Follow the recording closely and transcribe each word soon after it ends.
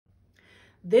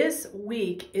This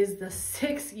week is the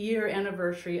 6-year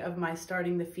anniversary of my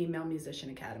starting the Female Musician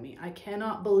Academy. I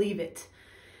cannot believe it.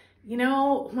 You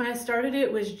know, when I started,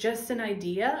 it was just an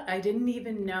idea. I didn't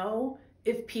even know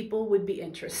if people would be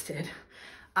interested.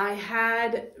 I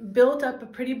had built up a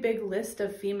pretty big list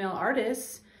of female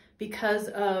artists because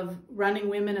of running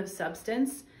Women of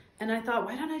Substance. And I thought,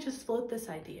 why don't I just float this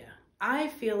idea? I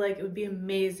feel like it would be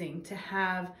amazing to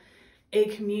have a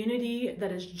community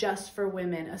that is just for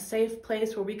women, a safe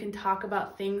place where we can talk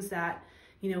about things that,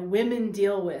 you know, women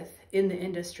deal with in the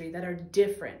industry that are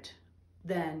different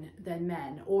than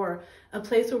men, or a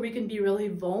place where we can be really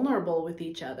vulnerable with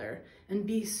each other and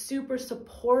be super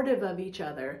supportive of each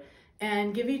other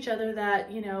and give each other that,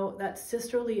 you know, that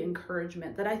sisterly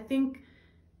encouragement that I think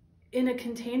in a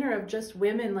container of just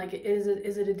women, like, it's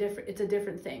a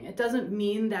different thing. It doesn't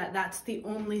mean that that's the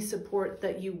only support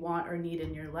that you want or need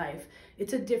in your life.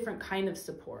 It's a different kind of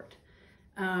support.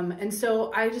 And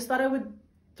so I just thought I would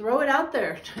throw it out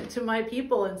there to my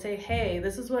people and say, hey,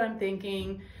 this is what I'm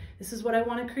thinking. This is what I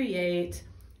want to create.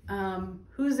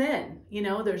 Who's in? You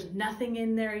know, there's nothing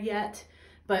in there yet,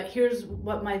 but here's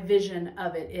what my vision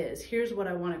of it is. Here's what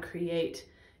I want to create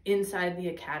inside the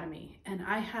academy. And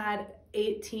I had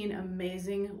 18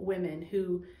 amazing women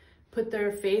who put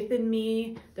their faith in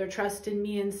me, their trust in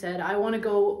me, and said, I want to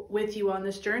go with you on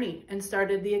this journey, and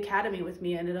started the academy with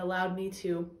me. And it allowed me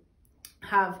to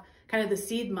have kind of the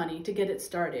seed money to get it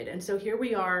started. And so here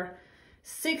we are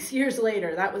 6 years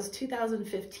later. That was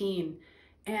 2015.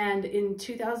 And in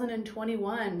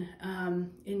 2021,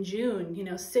 in June, you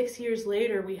know, 6 years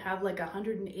later, we have like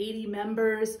 180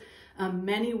 members.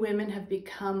 Many women have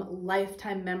become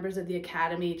lifetime members of the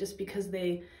Academy just because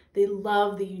they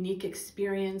love the unique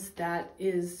experience that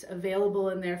is available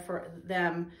in there for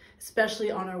them,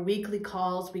 especially on our weekly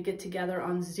calls. We get together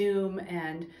on Zoom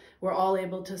and we're all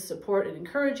able to support and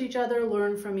encourage each other,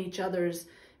 learn from each other's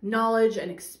knowledge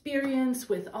and experience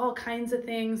with all kinds of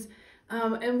things.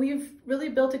 And we've really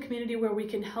built a community where we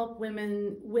can help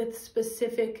women with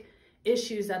specific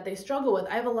issues that they struggle with.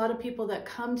 I have a lot of people that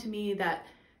come to me that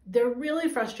they're really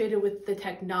frustrated with the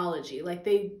technology. Like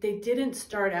they didn't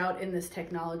start out in this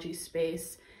technology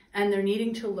space and they're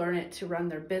needing to learn it to run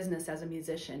their business as a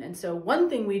musician. And so one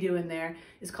thing we do in there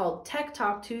is called Tech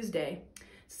Talk Tuesday,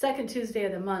 second Tuesday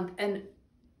of the month. And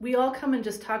we all come and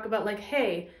just talk about like,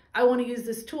 hey, I want to use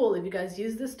this tool. Have you guys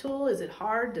used this tool? Is it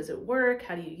hard? Does it work?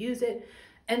 How do you use it?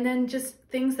 And then just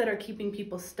things that are keeping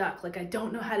people stuck. Like, I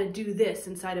don't know how to do this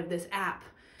inside of this app.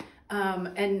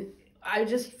 And I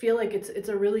just feel like it's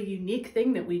a really unique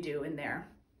thing that we do in there.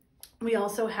 We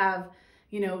also have,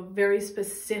 you know, very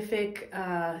specific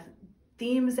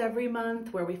themes every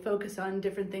month where we focus on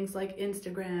different things like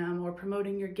Instagram or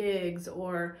promoting your gigs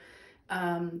or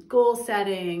goal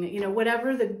setting, you know,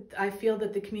 whatever I feel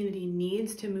that the community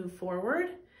needs to move forward.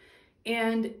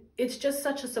 And it's just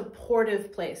such a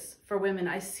supportive place for women.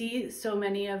 I see so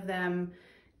many of them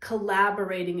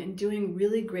collaborating and doing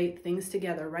really great things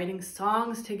together, writing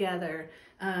songs together,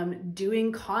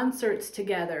 doing concerts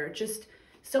together, just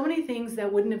so many things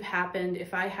that wouldn't have happened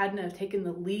if I hadn't have taken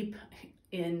the leap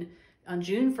on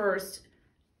June 1st,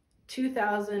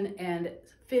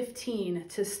 2015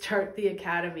 to start the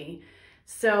Academy.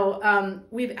 So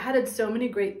we've added so many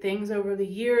great things over the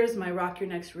years. My Rock Your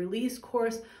Next Release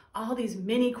course, all these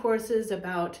mini courses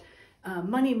about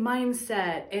money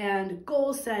mindset and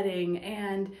goal setting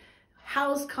and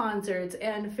house concerts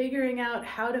and figuring out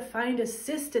how to find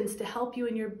assistants to help you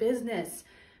in your business.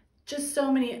 Just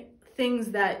so many things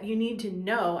that you need to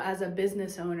know as a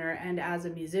business owner and as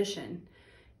a musician.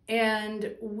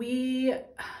 And we're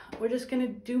just going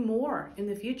to do more in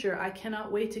the future. I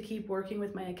cannot wait to keep working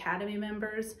with my Academy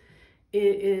members.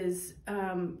 It is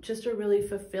just a really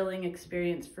fulfilling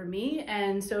experience for me.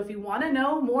 And so if you want to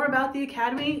know more about the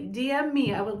Academy, DM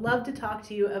me. I would love to talk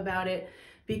to you about it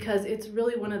because it's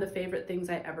really one of the favorite things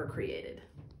I ever created.